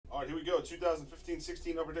right, here we go.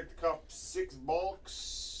 2015-16 Upper Deck the Cup 6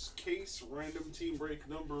 box case random team break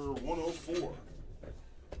number 104.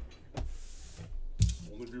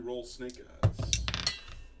 Only re-roll snake eyes.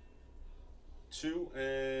 2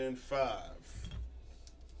 and 5.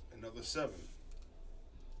 Another 7.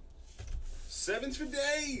 7's for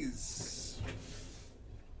days.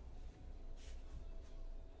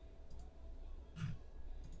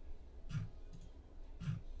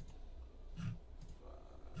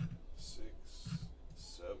 5, 6,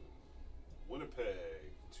 7. Winnipeg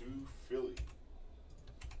to Philly.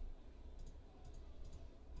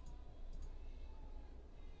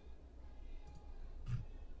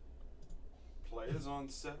 Players on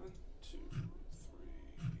 7. 2, 3,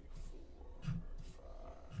 4,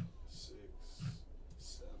 5, 6,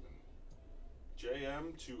 7.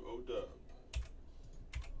 JM to O'Dub.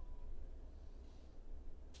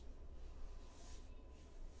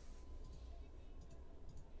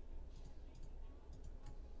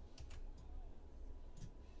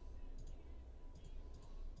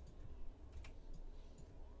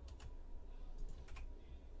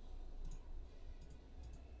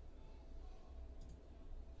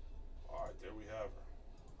 There we have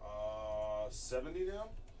her. 70 now?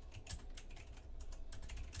 I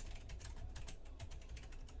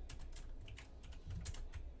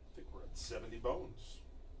think we're at 70 bones.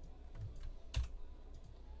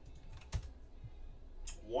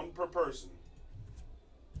 1 per person.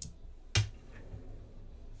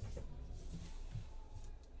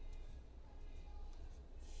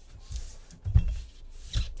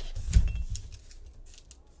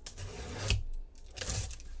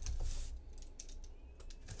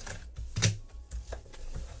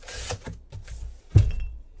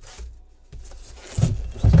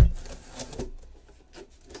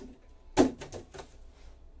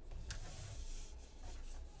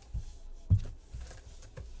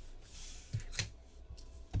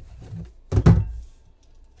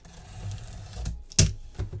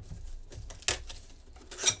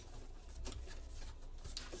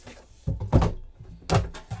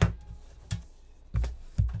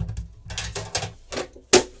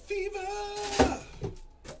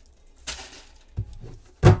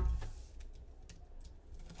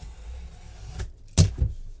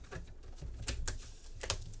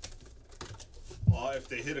 Well, if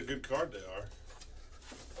they hit a good card, they are.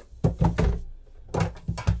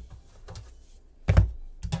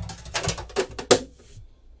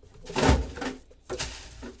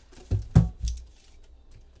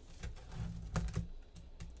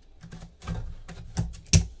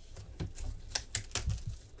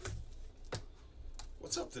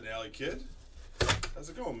 What's up, Denali Kid? How's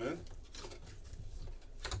it going, man?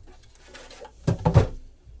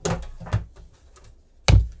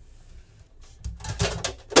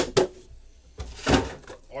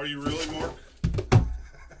 Are you really, Mark?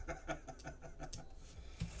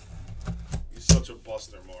 You're such a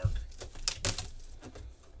buster, Mark.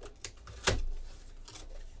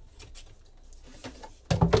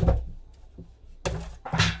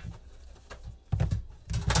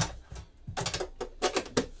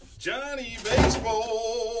 Johnny Baseball.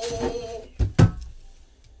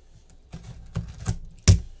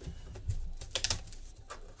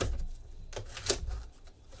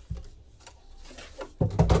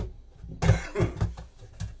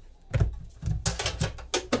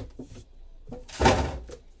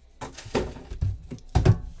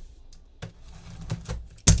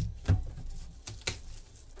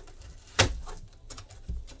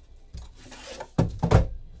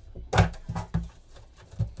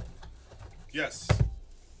 Yes.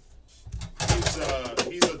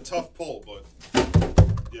 He's a tough pull, but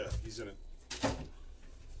yeah, he's in it.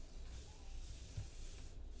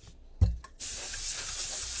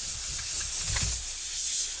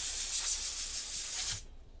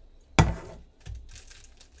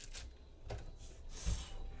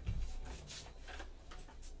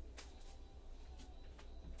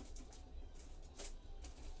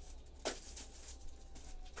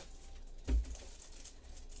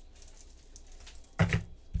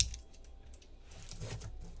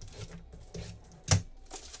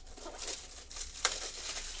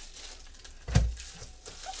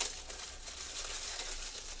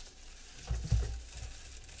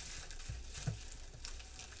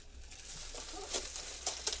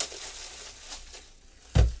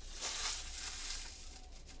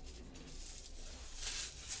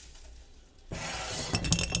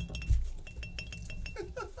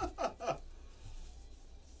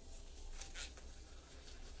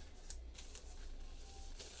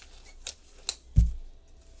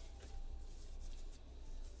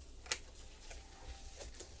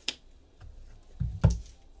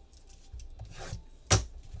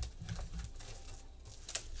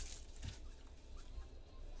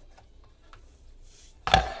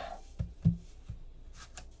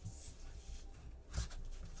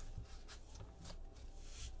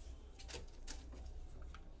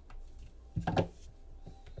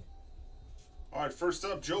 All right, first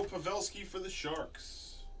up, Joe Pavelski for the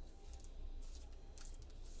Sharks.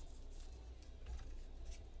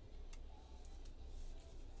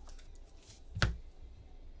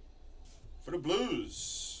 For the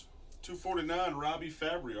Blues, 249, Robbie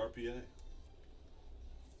Fabry, RPA.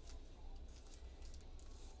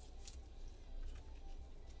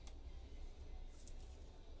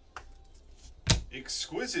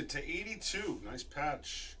 Exquisite to 82. Nice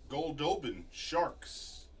patch. Goldobin,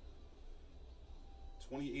 Sharks.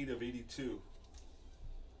 28 of 82.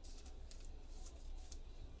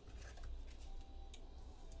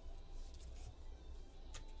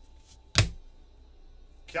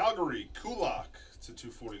 Calgary, Kulak to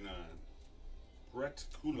 249. Brett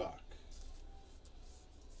Kulak.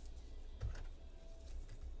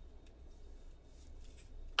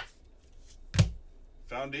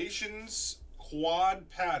 Foundations quad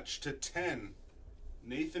patch to 10.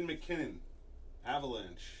 Nathan McKinnon,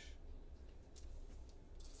 Avalanche.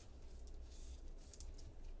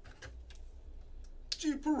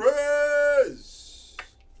 G. Perez.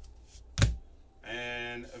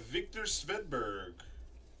 And Victor Svedberg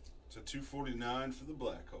to 249 for the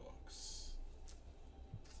Blackhawks.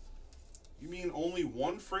 You mean only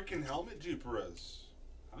one freaking helmet, G. Perez?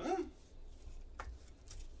 Huh?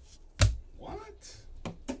 What?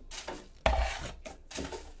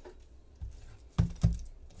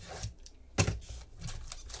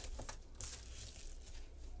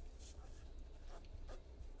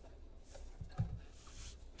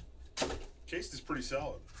 Case is pretty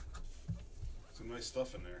solid. Some nice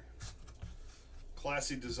stuff in there.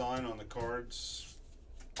 Classy design on the cards.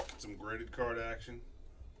 Some graded card action.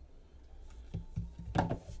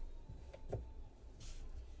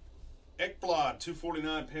 Ekblad,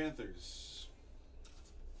 249 Panthers.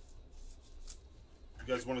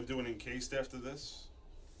 You guys want to do an encased after this?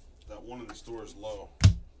 That one in the store is low.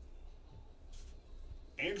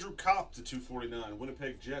 Andrew Kopp to 249.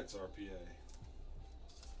 Winnipeg Jets, RPA.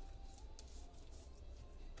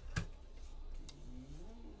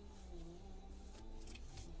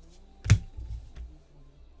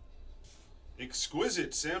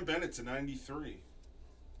 Exquisite, Sam Bennett to 93.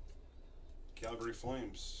 Calgary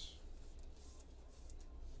Flames.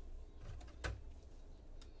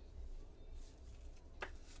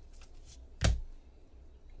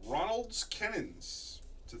 Ronald's Kennins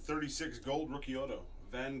to 36 gold rookie auto,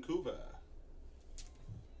 Vancouver.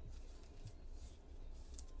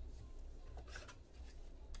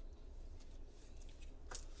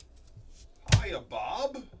 Hiya,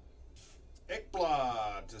 Bob.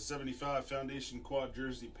 Ekblad to 75 Foundation Quad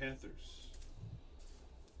Jersey, Panthers.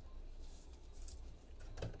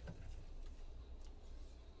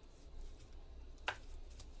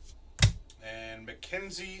 And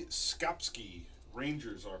Mackenzie Skopsky,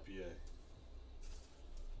 Rangers, RPA.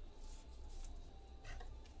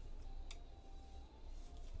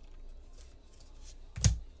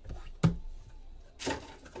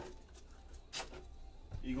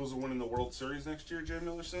 Eagles are winning the World Series next year, Jay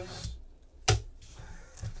Miller says.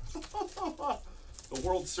 The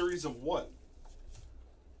World Series of what?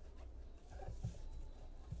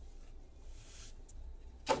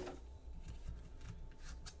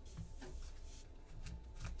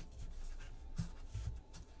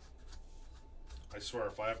 I swear,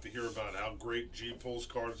 if I have to hear about how great G pulls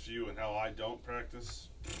cards for you and how I don't practice,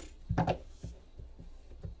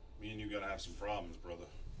 me and you gotta have some problems, brother.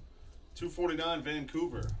 249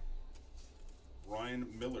 Vancouver. Ryan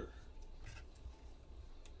Miller.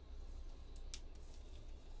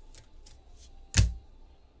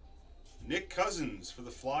 Nick Cousins for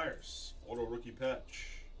the Flyers. Auto rookie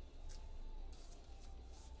patch.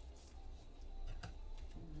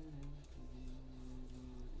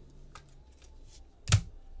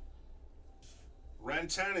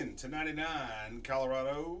 Rantanen to 99.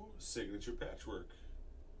 Colorado. Signature patchwork.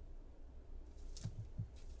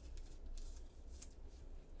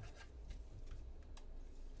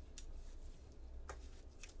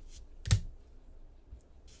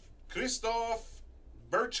 Christoph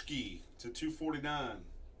Birchke to 249,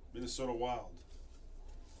 Minnesota Wild.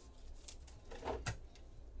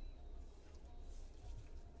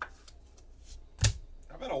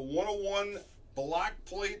 How about a 101 black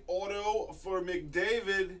plate auto for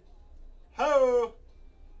McDavid? Ho!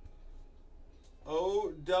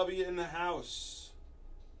 OW in the house.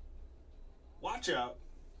 Watch out.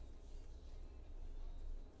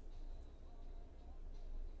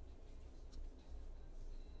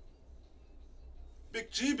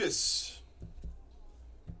 Big Jeebus.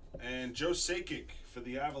 And Joe Sakic for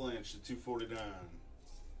the Avalanche to 249.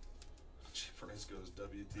 Price goes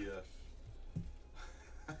WTF.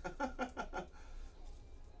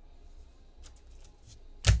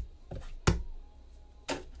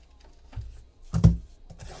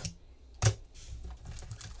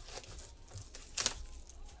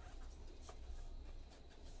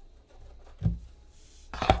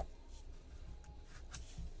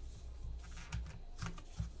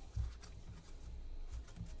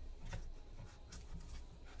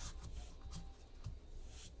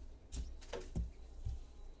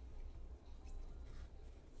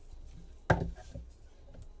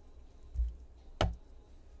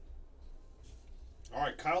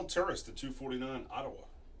 Kyle Turris to 249, Ottawa.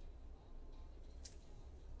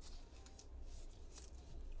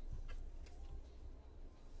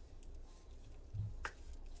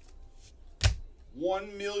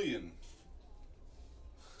 $1 million.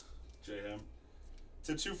 J-Ham.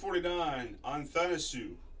 To 249,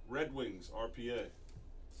 Anthanasu, Red Wings, RPA.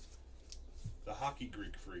 The Hockey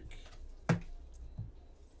Greek Freak.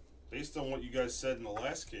 Based on what you guys said in the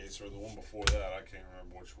last case, or the one before that, I can't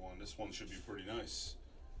remember which one. This one should be pretty nice.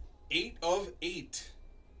 8 of 8.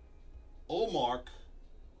 Ullmark,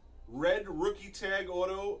 red rookie tag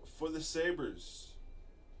auto for the Sabres.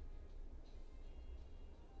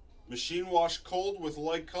 Machine wash cold with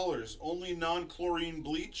light colors. Only non-chlorine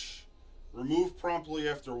bleach. Remove promptly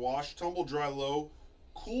after wash. Tumble dry low.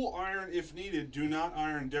 Cool iron if needed. Do not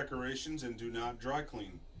iron decorations and do not dry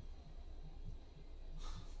clean.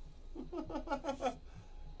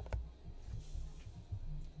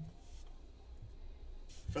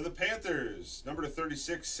 For the Panthers, number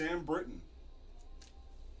 36, Sam Britton.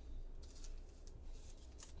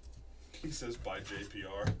 He says by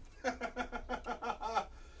JPR.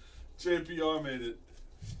 JPR made it.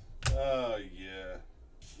 Oh, yeah.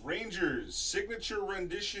 Rangers, signature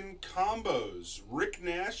rendition combos. Rick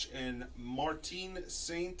Nash and Martin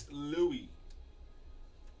St. Louis.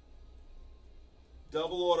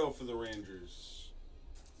 Double auto for the Rangers.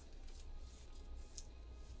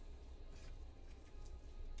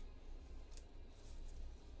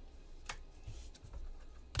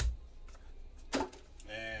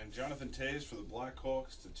 And Jonathan Toews for the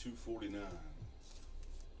Blackhawks to 249.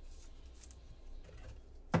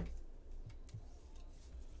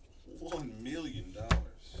 $1 million.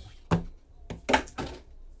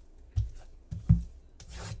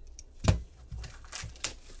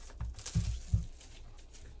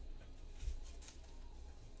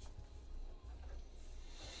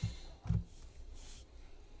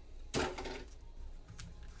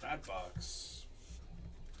 That box.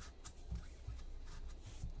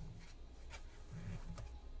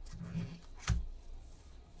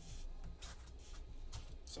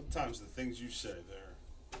 Sometimes the things you say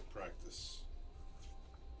there, practice.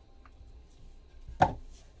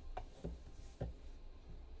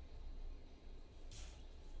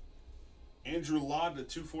 Andrew Ladd to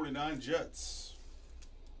 249 Jets.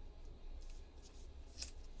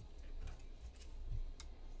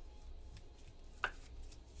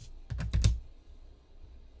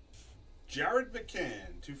 Jared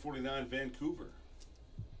McCann, 249 Vancouver.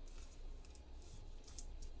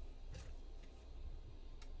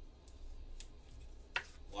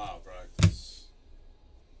 Wow, practice.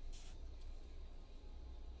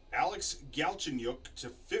 Alex Galchenyuk to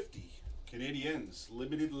 50. Canadiens,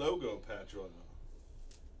 limited logo patch auto.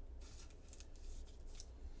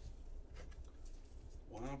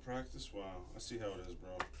 Wow, practice. Wow. I see how it is,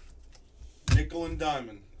 bro. Nickel and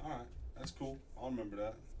diamond. All right. That's cool. I'll remember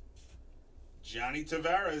that. Johnny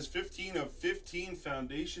Tavares, 15 of 15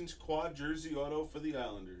 Foundations quad jersey auto for the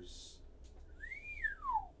Islanders.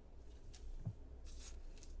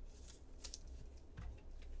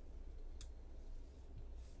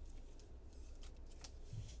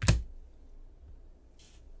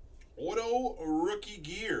 Auto rookie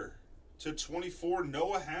gear to 24,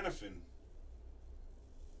 Noah Hannafin.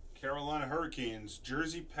 Carolina Hurricanes,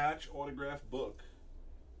 jersey patch autograph book.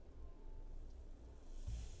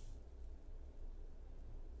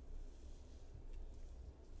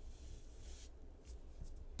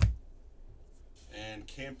 And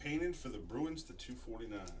campaigning for the Bruins to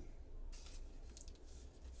 249.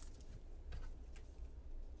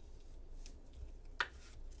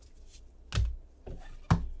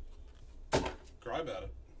 Cry about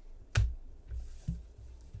it.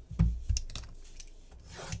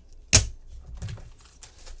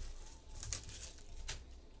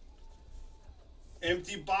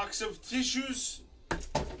 Empty box of tissues.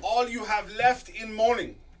 All you have left in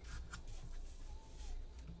mourning.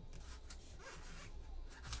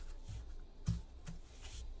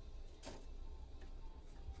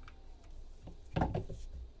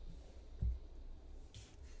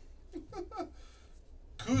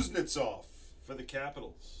 Kuznetsov for the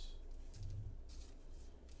Capitals.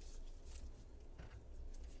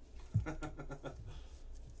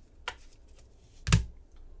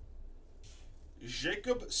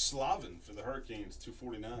 Jacob Slavin for the Hurricanes,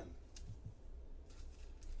 249.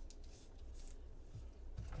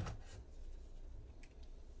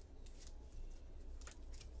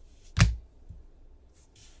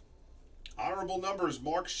 Honorable numbers,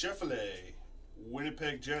 Mark Sheffield,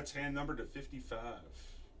 Winnipeg Jets, hand number to 55.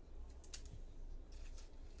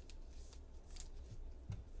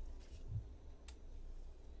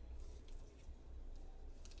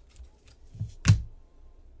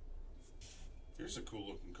 Here's a cool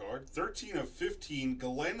looking card. 13 of 15.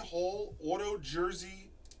 Glenn Hall auto jersey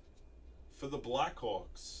for the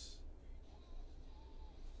Blackhawks.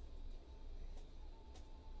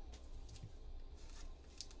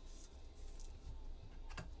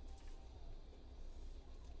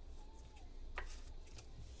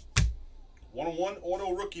 One-on-one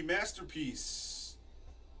auto rookie masterpiece.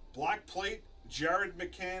 Black plate, Jared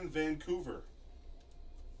McCann, Vancouver.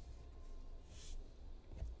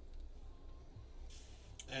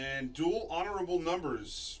 And dual honorable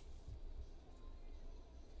numbers.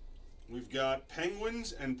 We've got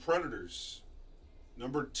Penguins and Predators.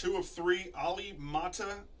 Number 2 of 3, Ali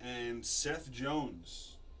Mata and Seth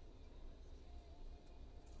Jones.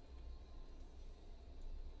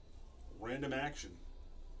 Random action.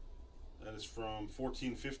 That is from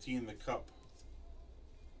 14-15, the Cup.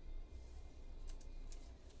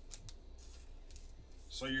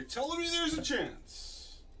 So you're telling me there's a chance?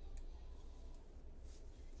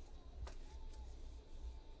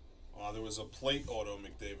 Oh, there was a plate auto,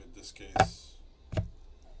 McDavid, this case.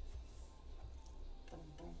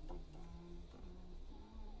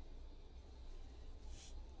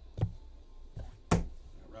 That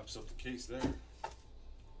wraps up the case there.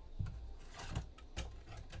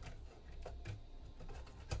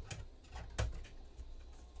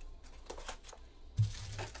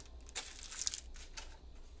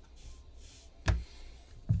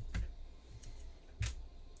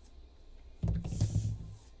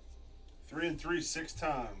 Three and 3, 6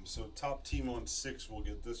 times. So top team on 6 will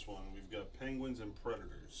get this one. We've got Penguins and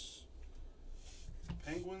Predators.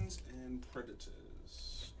 Penguins and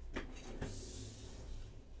Predators.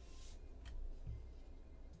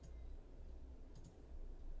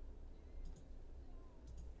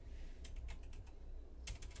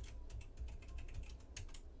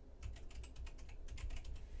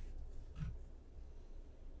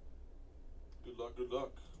 Good luck, good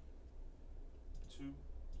luck. 2,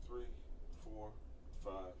 3, 4,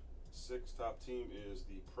 5, 6. Top team is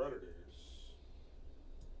the Predators.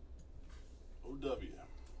 OW.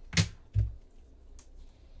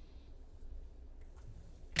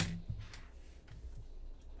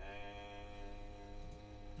 And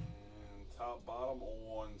top bottom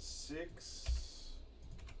on 6.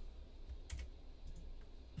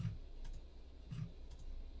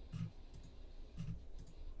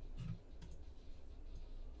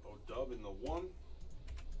 OW in the 1.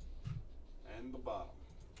 And the bottom.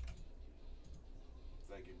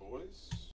 Thank you, boys.